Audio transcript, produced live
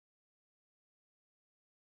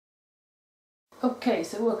Okay,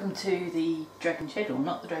 so welcome to the Dragon Shed, or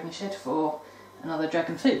not the Dragon Shed, for another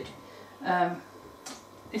Dragon food.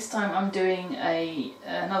 This time I'm doing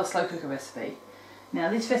another slow cooker recipe. Now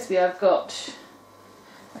this recipe I've got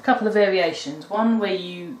a couple of variations. One where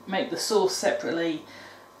you make the sauce separately,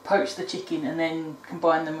 poach the chicken and then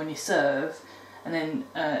combine them when you serve, and then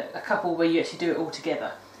a couple where you actually do it all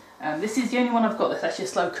together. This is the only one I've got that's actually a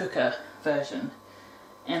slow cooker version,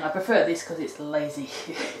 and I prefer this because it's lazy,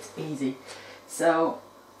 it's easy. So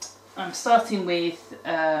I'm starting with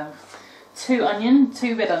two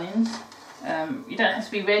red onions. You don't have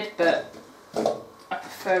to be red, but I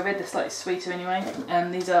prefer red, they're slightly sweeter anyway.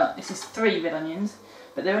 This is 3 red onions,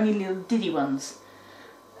 but they're only little diddy ones.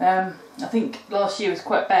 I think last year was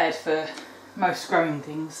quite bad for most growing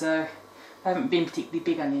things, so I haven't been particularly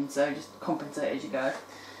big onions, so just compensate as you go.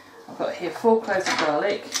 I've got here 4 cloves of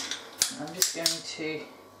garlic. I'm just going to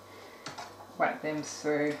whack them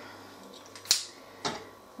through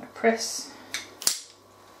a press.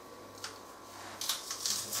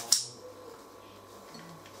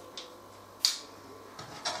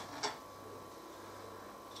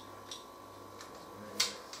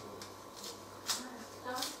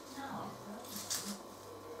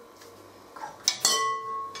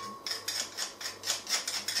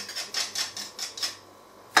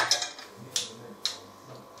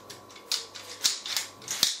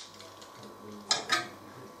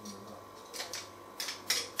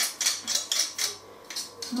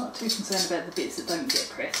 I'm not too concerned about the bits that don't get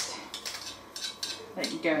pressed. They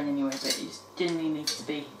can go in anyway, but it just generally needs to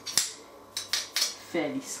be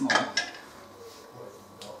fairly small.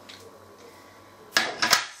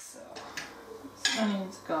 So,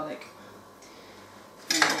 onions, garlic,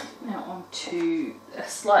 and now on to a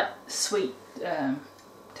slight sweet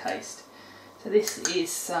taste. So this is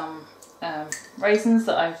some raisins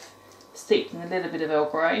that I've steeped in a little bit of Earl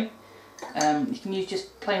Grey. You can use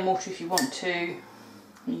just plain water if you want to.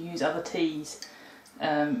 You use other teas.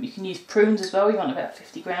 You can use prunes as well. You want about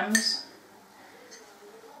 50 grams.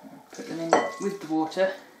 Put them in with the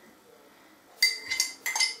water.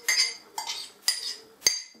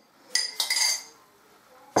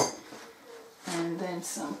 And then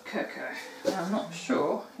some cocoa. Now I'm not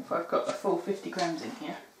sure if I've got the full 50 grams in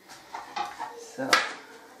here. So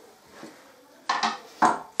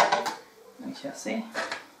we shall see.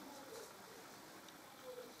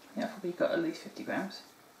 Yeah, I've probably got at least 50 grams.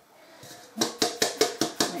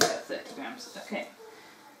 Maybe about 30 grams. Okay.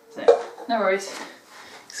 So, no worries.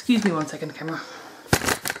 Excuse me 1 second, camera.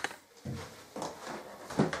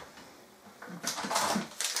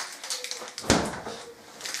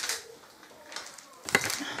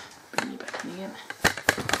 Bring you back in again.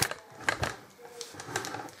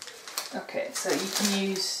 Okay, so you can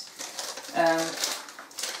use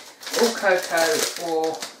all cocoa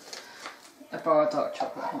or a bar of dark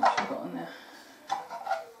chocolate. How much have I got on there?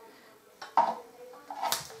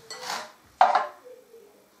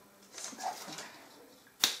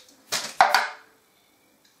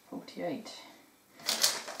 $48.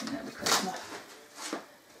 And that'll be close enough.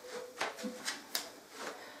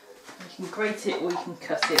 You can grate it or you can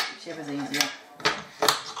cut it, whichever's easier.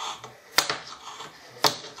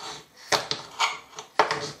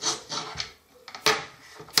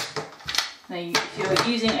 Now, if you're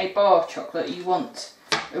using a bar of chocolate, you want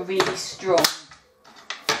a really strong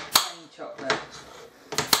plain chocolate,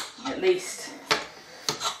 at least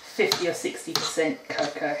 50 or 60%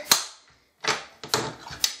 cocoa.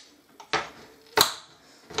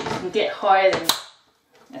 If you can get higher, then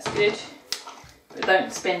that's good, but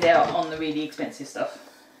don't spend out on the really expensive stuff.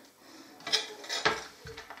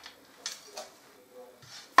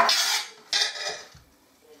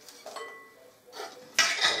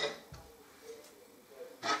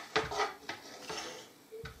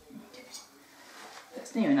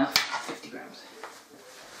 Near enough, 50 grams.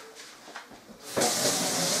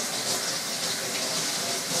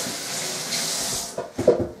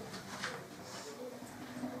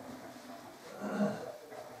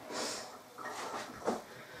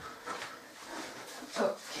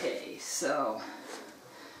 Okay, so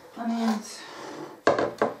onions.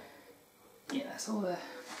 Yeah, that's all the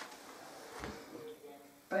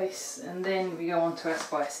base, and then we go on to our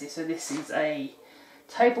spices. So this is a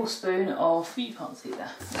tablespoon of, you can't see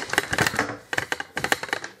that.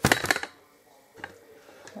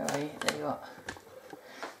 There you are.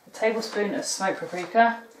 A tablespoon of smoked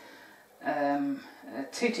paprika, 2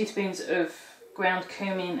 teaspoons of ground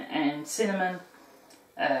cumin and cinnamon,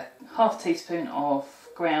 half teaspoon of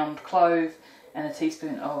ground clove, and a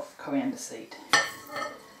teaspoon of coriander seed.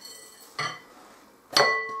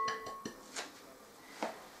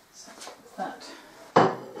 So that.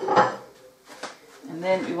 And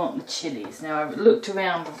then we want the chilies. Now I've looked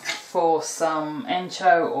around for some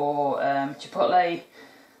ancho or chipotle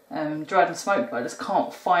dried and smoked, but I just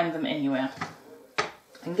can't find them anywhere. I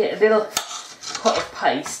can get a little pot of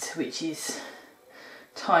paste, which is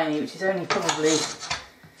tiny, which is only probably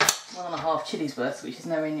 1.5 chilies worth, which is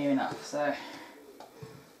nowhere near enough. So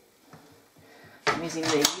I'm using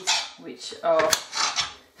these, which are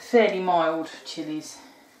fairly mild chilies.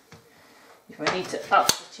 If I need to up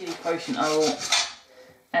the chili quotient, I will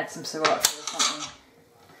add some sriracha or something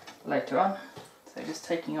later on. So just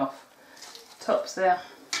taking off tops there.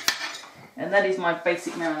 And that is my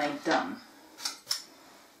basic marinade done.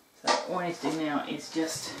 So all I need to do now is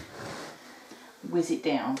just whiz it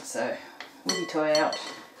down. So whizzy toy out.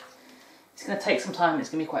 It's going to take some time, it's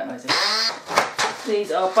going to be quite noisy.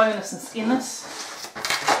 These are boneless and skinless.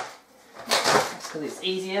 That's because it's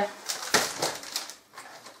easier.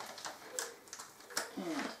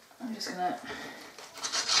 And I'm just going to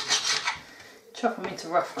chop them into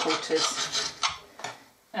rough quarters.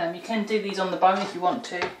 You can do these on the bone if you want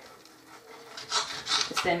to.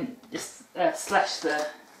 Just slash the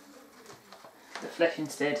flesh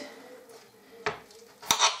instead. So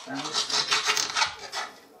I'm just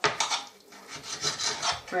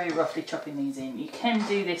very roughly chopping these in. You can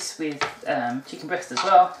do this with chicken breast as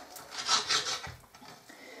well.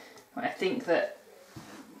 I think that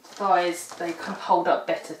thighs, they kind of hold up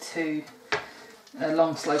better to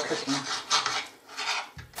long slow cooking.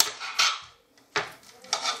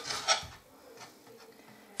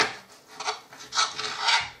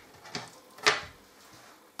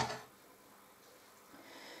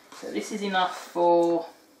 So this is enough for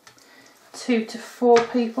 2 to 4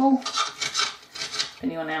 people,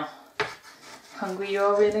 depending on how hungry you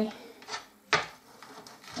are really,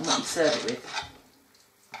 and what you serve it with.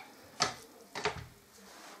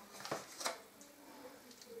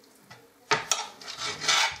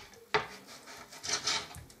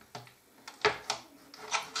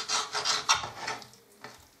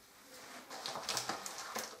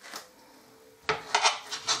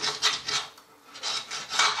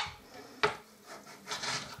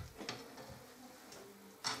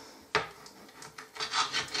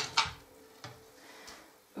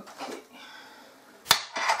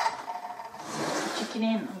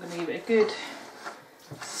 In. I'm going to give it a good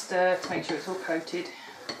stir to make sure it's all coated.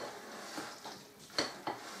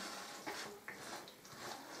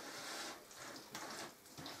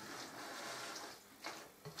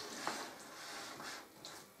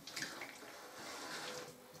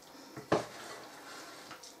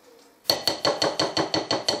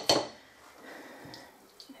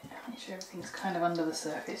 Make sure everything's kind of under the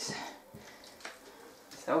surface.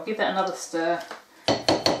 So I'll give that another stir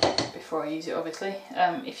before I use it, obviously.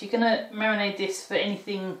 If you're going to marinate this for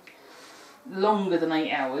anything longer than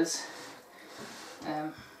 8 hours,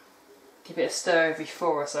 give it a stir every 4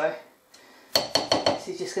 or so. This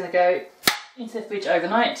is just going to go into the fridge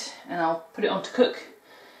overnight, and I'll put it on to cook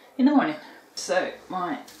in the morning. So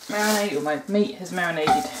my marinade, or my meat, has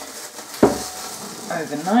marinated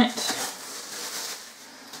overnight.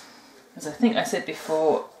 As I think I said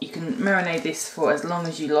before, you can marinate this for as long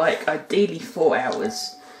as you like, ideally 4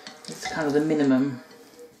 hours. It's kind of the minimum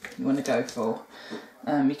you want to go for.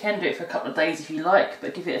 You can do it for a couple of days if you like,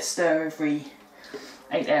 but give it a stir every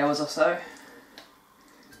 8 hours or so.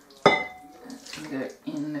 It's going to go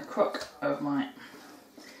in the crock of my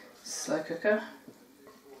slow cooker.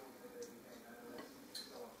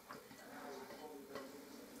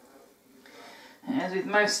 And as with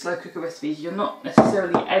most slow cooker recipes, you're not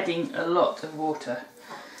necessarily adding a lot of water.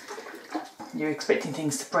 You're expecting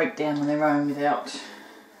things to break down on their own without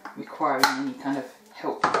requiring any kind of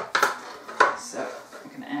help. So I'm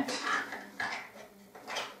going to add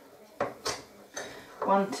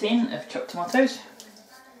 1 tin of chopped tomatoes,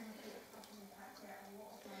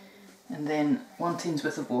 and then 1 tin's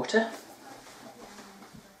worth of water.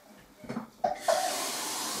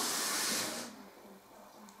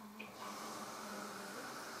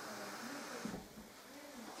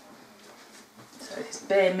 So it's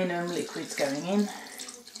bare minimum liquids going in.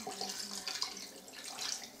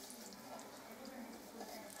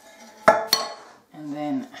 And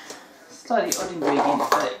then, slightly odd ingredient,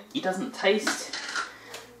 but it doesn't taste,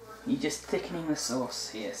 you're just thickening the sauce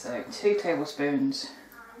here. So 2 tablespoons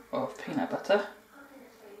of peanut butter.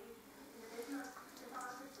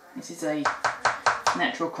 This is a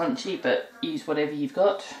natural crunchy, but use whatever you've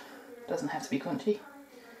got, doesn't have to be crunchy.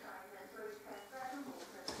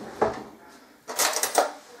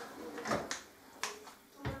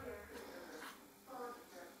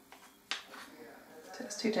 So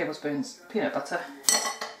that's 2 tablespoons peanut butter.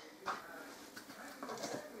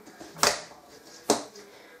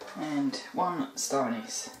 and 1 star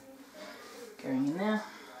anise going in there.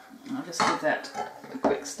 And I'll just give that a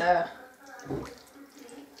quick stir.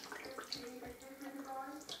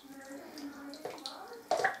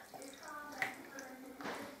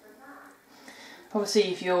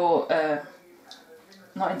 Obviously, if you're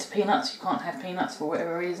not into peanuts, you can't have peanuts for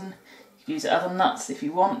whatever reason. You can use other nuts if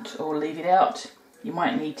you want, or leave it out. You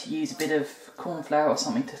might need to use a bit of corn flour or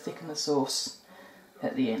something to thicken the sauce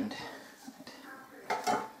at the end.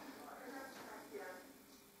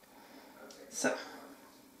 So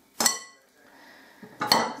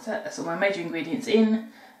that's all my major ingredients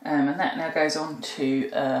in, and that now goes on to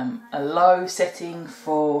a low setting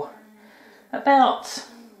for about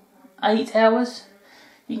 8 hours.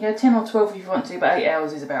 You can go 10 or 12 if you want to, but 8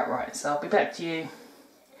 hours is about right. So I'll be back to you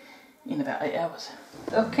in about 8 hours.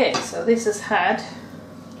 Okay, so this has had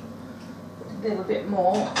a little bit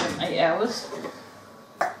more than 8 hours.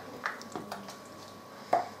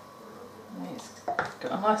 It's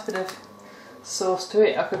got a nice bit of sauce to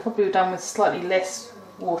it. I could probably have done with slightly less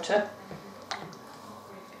water,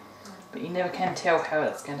 but you never can tell how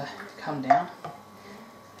it's going to come down.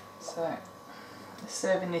 So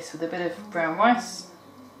serving this with a bit of brown rice.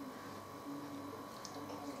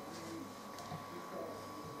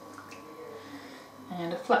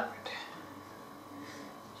 And a flatbread.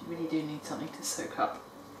 You really do need something to soak up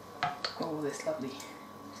all this lovely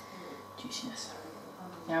juiciness.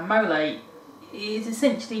 Now mole is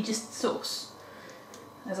essentially just sauce.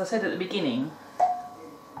 As I said at the beginning,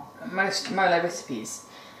 most mole recipes,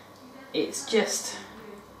 it's just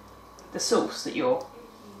the sauce that you're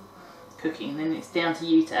cooking, then it's down to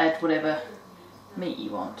you to add whatever meat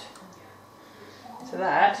you want. So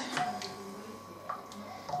that,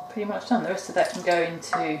 pretty much done. The rest of that can go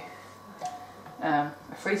into a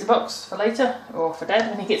freezer box for later, or for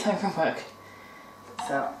Dad when he gets home from work.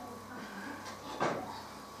 So